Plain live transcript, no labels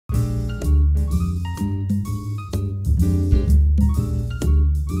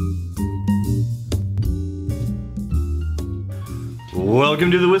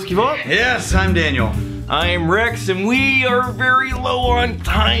Welcome to the Whiskey Vault. Yes, I'm Daniel. I'm Rex, and we are very low on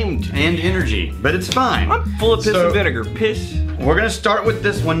time. And energy, but it's fine. I'm full of piss and vinegar. Piss. We're gonna start with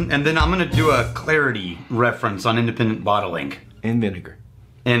this one, and then I'm gonna do a clarity reference on independent bottling. And vinegar.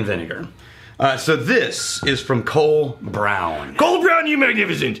 And vinegar. So this is from Cole Brown. Cole Brown, you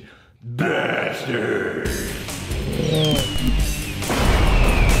magnificent bastard.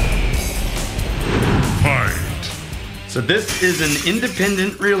 So this is an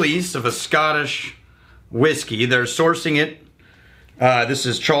independent release of a Scottish whiskey. They're sourcing it. This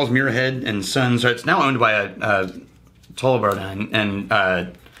is Charles Muirhead and Sons. It's now owned by a Tullibard,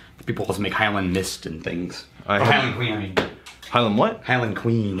 and people also make Highland Mist and things. Highland Queen, I mean. Highland what? Highland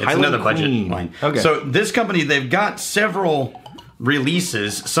Queen. It's Highland another budget Queen. line. Okay. So this company, they've got several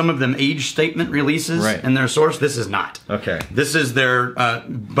releases, some of them age statement releases in their source. This is not. Okay. This is their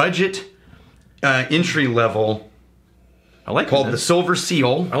budget entry level. I like called the Silver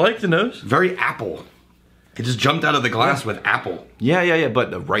Seal. I like the nose. Very apple. It just jumped out of the glass with apple. Yeah,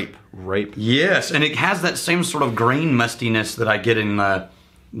 but the ripe. Yes, and it has that same sort of grain mustiness that I get in the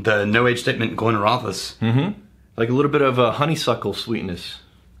no age statement Glenrothes. Mm-hmm. Like a little bit of a honeysuckle sweetness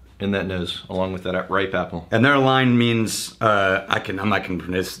in that nose, along with that ripe apple. And their line means I'm not gonna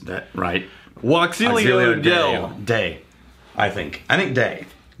pronounce that right. Waxilio Day. I think day,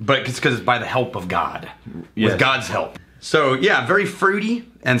 but it's because it's by the help of God, with God's help. So yeah, very fruity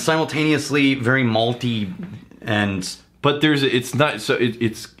and simultaneously very malty, but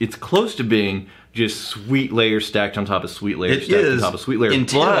it's close to being just sweet layers stacked on top of sweet layers stacked on top of sweet layers.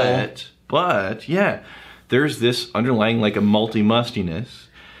 But yeah, there's this underlying like a malty mustiness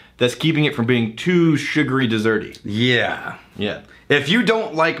that's keeping it from being too sugary desserty. Yeah. Yeah. If you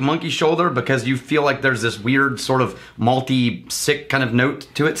don't like Monkey Shoulder because you feel like there's this weird sort of malty, sick kind of note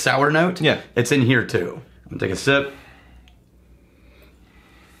to it, sour note, it's in here too. I'm gonna take a sip.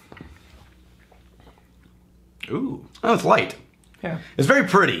 Ooh. Oh, it's light. Yeah. It's very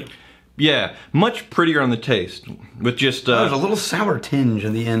pretty. Yeah, much prettier on the taste, with just there's a little sour tinge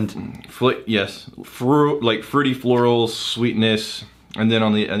in the end. Yes, like fruity floral sweetness, and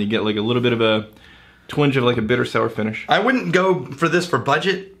then you get like a little bit of a twinge of like a bitter sour finish. I wouldn't go for this for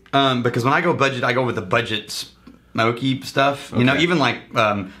budget, because when I go budget, I go with the budget smoky stuff. Okay. You know, even like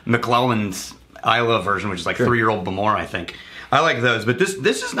McClellan's Isla version, which is like 3-year-old Bamor, I think. I like those, but this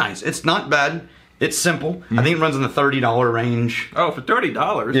is nice. It's not bad. It's simple. Mm-hmm. I think it runs in the $30 range. Oh, for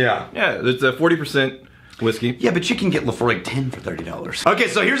 $30? Yeah. Yeah, it's a 40% whiskey. Yeah, but you can get Lafroig 10 for $30. Okay,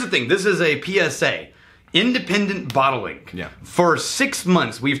 so here's the thing. This is a PSA. Independent bottling. Yeah. For 6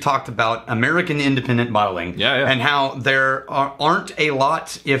 months, we've talked about American independent bottling. Yeah. And how there aren't a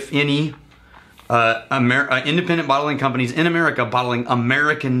lot, if any, independent bottling companies in America bottling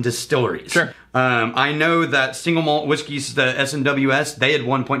American distilleries. Sure. I know that Single Malt Whiskeys, the SNWS, they at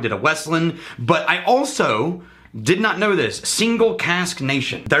one point did a Westland, but I also did not know this. Single Cask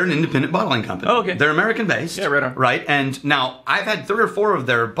Nation. They're an independent bottling company. Oh, okay. They're American based. Yeah, right on. Right? And now, I've had 3 or 4 of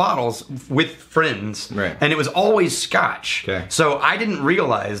their bottles with friends. Right. And it was always Scotch. Okay. So I didn't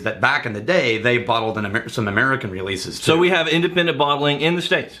realize that back in the day, they bottled some American releases too. So we have independent bottling in the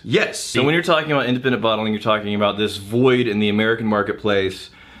States. Yes. So when you're talking about independent bottling, you're talking about this void in the American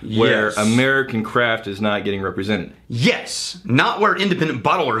marketplace where American craft is not getting represented. Yes. Not where independent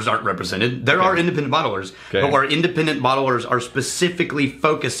bottlers aren't represented. There are independent bottlers, but where independent bottlers are specifically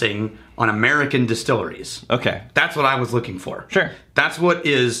focusing on American distilleries. Okay. That's what I was looking for. Sure. That's what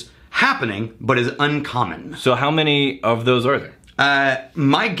is happening, but is uncommon. So how many of those are there?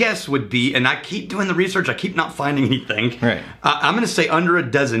 My guess would be, and I keep doing the research, I keep not finding anything. Right. I'm going to say under a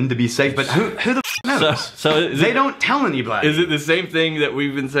dozen to be safe, but who the knows? So they don't tell anybody. Is it the same thing that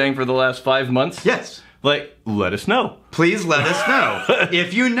we've been saying for the last 5 months? Yes. Like, let us know. Please let us know.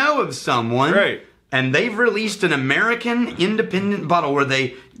 If you know of someone, right, and they've released an American independent bottle where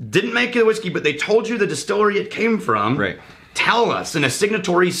they didn't make a whiskey, but they told you the distillery it came from, right, tell us in a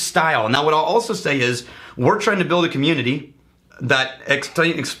signatory style. Now, what I'll also say is, we're trying to build a community that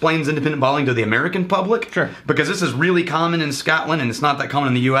explains independent bottling to the American public. Sure. Because this is really common in Scotland and it's not that common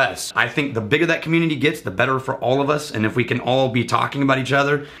in the US. I think the bigger that community gets, the better for all of us, and if we can all be talking about each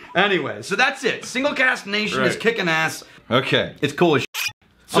other. Anyway, so that's it. Single Cask Nation is kicking ass. Okay. It's cool as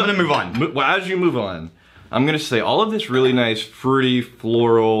So I'm gonna move on. Well, as you move on, I'm gonna say all of this really nice, fruity,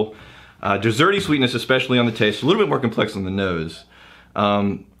 floral, desserty sweetness, especially on the taste, a little bit more complex on the nose.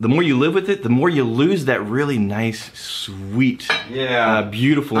 The more you live with it, the more you lose that really nice, sweet,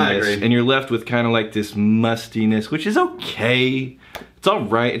 beautifulness, and you're left with kind of like this mustiness, which is okay. It's all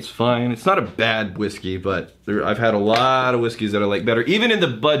right. It's fine. It's not a bad whiskey, but I've had a lot of whiskeys that I like better, even in the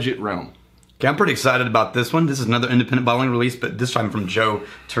budget realm. Okay, I'm pretty excited about this one. This is another independent bottling release, but this time from Joe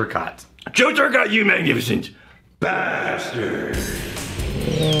Turcotte. Joe Turcotte, you magnificent bastard!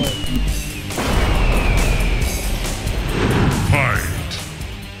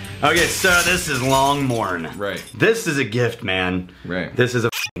 Okay, so this is Longmorn. Right. This is a gift, man. Right. This is a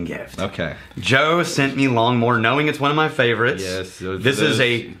f***ing gift. Okay. Joe sent me Longmorn, knowing it's one of my favorites. Yes. This is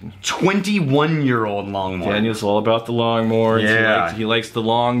a 21-year-old Longmorn. Daniel's all about the Longmorns. Yeah. He likes the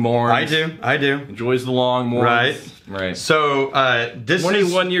Longmorns. I do. Enjoys the Longmorns. Right. So, this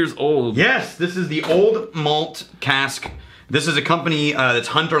 21 years old. Yes, this is the Old Malt Cask. This is a company that's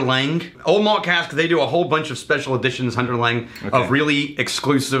Hunter Laing. Old Malt Cask, they do a whole bunch of special editions, Hunter Laing, of really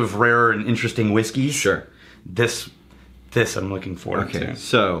exclusive, rare, and interesting whiskeys. Sure. This I'm looking forward to.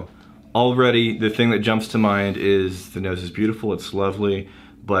 So, already the thing that jumps to mind is the nose is beautiful, it's lovely,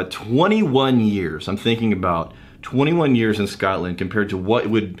 but 21 years, I'm thinking about 21 years in Scotland compared to what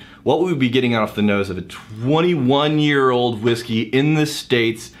we would be getting out off the nose of a 21-year-old whiskey in the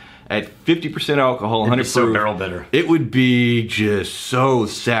States at 50% alcohol, 100 proof. So barrel bitter. It would be just so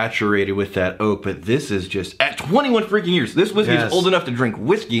saturated with that oak, but this is just, at 21 freaking years, this whiskey is old enough to drink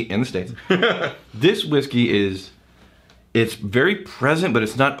whiskey in the States. This whiskey is, it's very present, but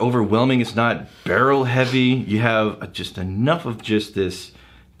it's not overwhelming. It's not barrel heavy. You have just enough of just this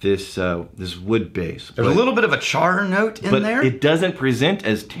wood base. There's a little bit of a char note in there. It doesn't present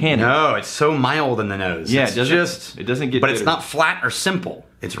as tannic. No, it's so mild in the nose. Yeah, it doesn't get But bitter. it's not flat or simple.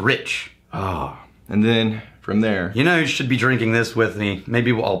 It's rich. Oh, and then from there. You know who should be drinking this with me?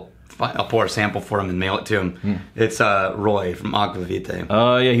 Maybe I'll pour a sample for him and mail it to him. It's Roy from Aquavite.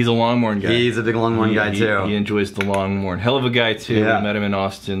 Oh yeah, he's a Longmorn guy. He's a big Longmorn guy too. He enjoys the Longmorn. Hell of a guy too. Yeah. We met him in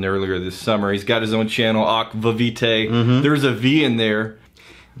Austin earlier this summer. He's got his own channel, Aquavite. There's a V in there.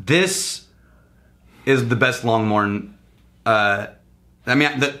 This is the best Longmorn. I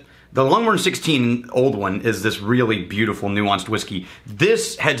mean, the Longmorn 16 old one is this really beautiful, nuanced whiskey.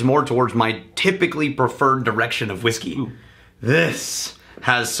 This heads more towards my typically preferred direction of whiskey. Ooh. This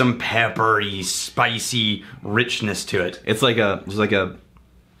has some peppery, spicy richness to it. It's like a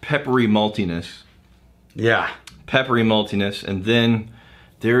peppery maltiness. Yeah. Peppery maltiness, and then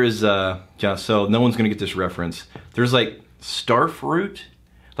there is so no one's gonna get this reference. There's like starfruit.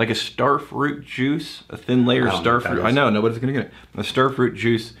 Like a starfruit juice, a thin layer of starfruit. I know, nobody's gonna get it. A starfruit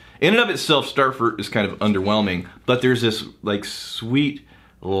juice. In and of itself, starfruit is kind of underwhelming, but there's this like sweet,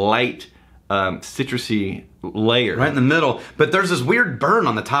 light, citrusy layer. Right in the middle. But there's this weird burn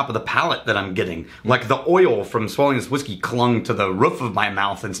on the top of the palate that I'm getting. Like the oil from swallowing this whiskey clung to the roof of my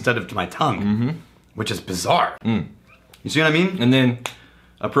mouth instead of to my tongue. Which is bizarre. You see what I mean? And then,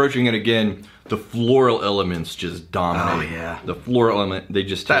 approaching it again, the floral elements just dominate. Oh, yeah. The floral element, they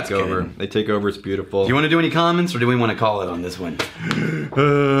just take over. Good. They take over, it's beautiful. Do you want to do any comments, or do we want to call it on this one?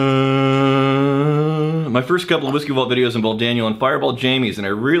 My first couple of Whiskey Vault videos involved Daniel and Fireball Jamies, and I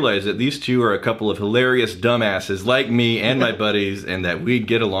realized that these two are a couple of hilarious dumbasses like me and my buddies, and that we'd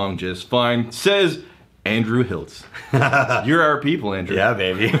get along just fine, says Andrew Hiltz. You're our people, Andrew. Yeah,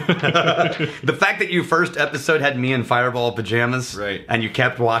 baby. The fact that your first episode had me in Fireball pajamas, right, and you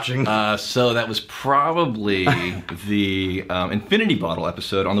kept watching. So that was probably the Infinity Bottle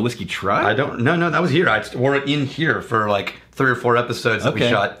episode on the Whiskey Tribe. No, that was here. I wore it in here for like 3 or 4 episodes that we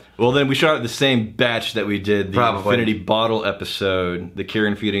shot. Well, then we shot the same batch that we did the Infinity Bottle episode, the care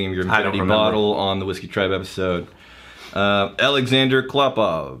and feeding of your Infinity Bottle on the Whiskey Tribe episode. Alexander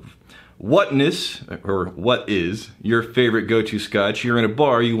Klopov. What is your favorite go-to scotch? You're in a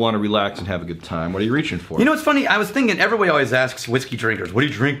bar, you want to relax and have a good time. What are you reaching for? You know, it's funny. I was thinking, everybody always asks whiskey drinkers, what do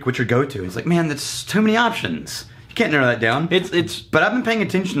you drink? What's your go-to? It's like, man, that's too many options. You can't narrow that down. But I've been paying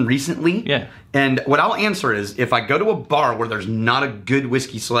attention recently. Yeah. And what I'll answer is, if I go to a bar where there's not a good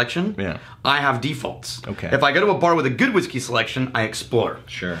whiskey selection, I have defaults. Okay. If I go to a bar with a good whiskey selection, I explore.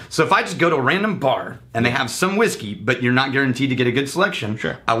 Sure. So if I just go to a random bar and they have some whiskey, but you're not guaranteed to get a good selection,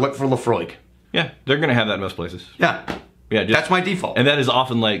 I look for Lafroig. Yeah, they're going to have that in most places. Yeah. Yeah, that's my default. And that is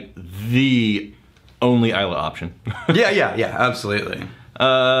often like the only Isla option. yeah, absolutely.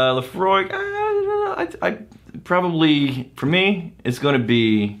 Lafroig, I probably, for me, it's going to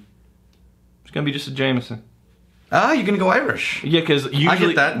be just a Jameson. Ah, you're going to go Irish. Yeah, because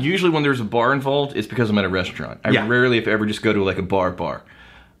usually when there's a bar involved, it's because I'm at a restaurant. I rarely, if ever, just go to like a bar.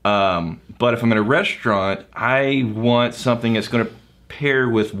 But if I'm at a restaurant, I want something that's going to pair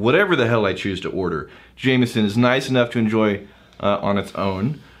with whatever the hell I choose to order. Jameson is nice enough to enjoy on its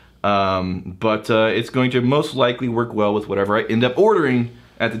own, but it's going to most likely work well with whatever I end up ordering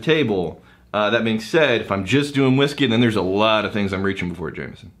at the table. That being said, if I'm just doing whiskey, then there's a lot of things I'm reaching before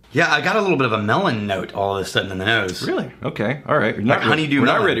Jameson. Yeah, I got a little bit of a melon note all of a sudden in the nose. Really? Okay. All right. Like honeydew melon.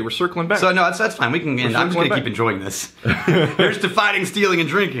 We're not ready. We're circling back. So no, that's fine. We can. I'm just gonna keep enjoying this. Here's to fighting, stealing, and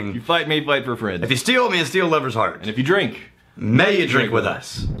drinking. You fight me, fight for friends. If you steal, man, steal lover's heart. And if you drink, may you drink with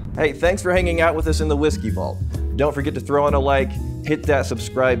us. Hey, thanks for hanging out with us in the Whiskey Vault. Don't forget to throw in a like, hit that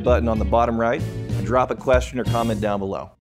subscribe button on the bottom right, and drop a question or comment down below.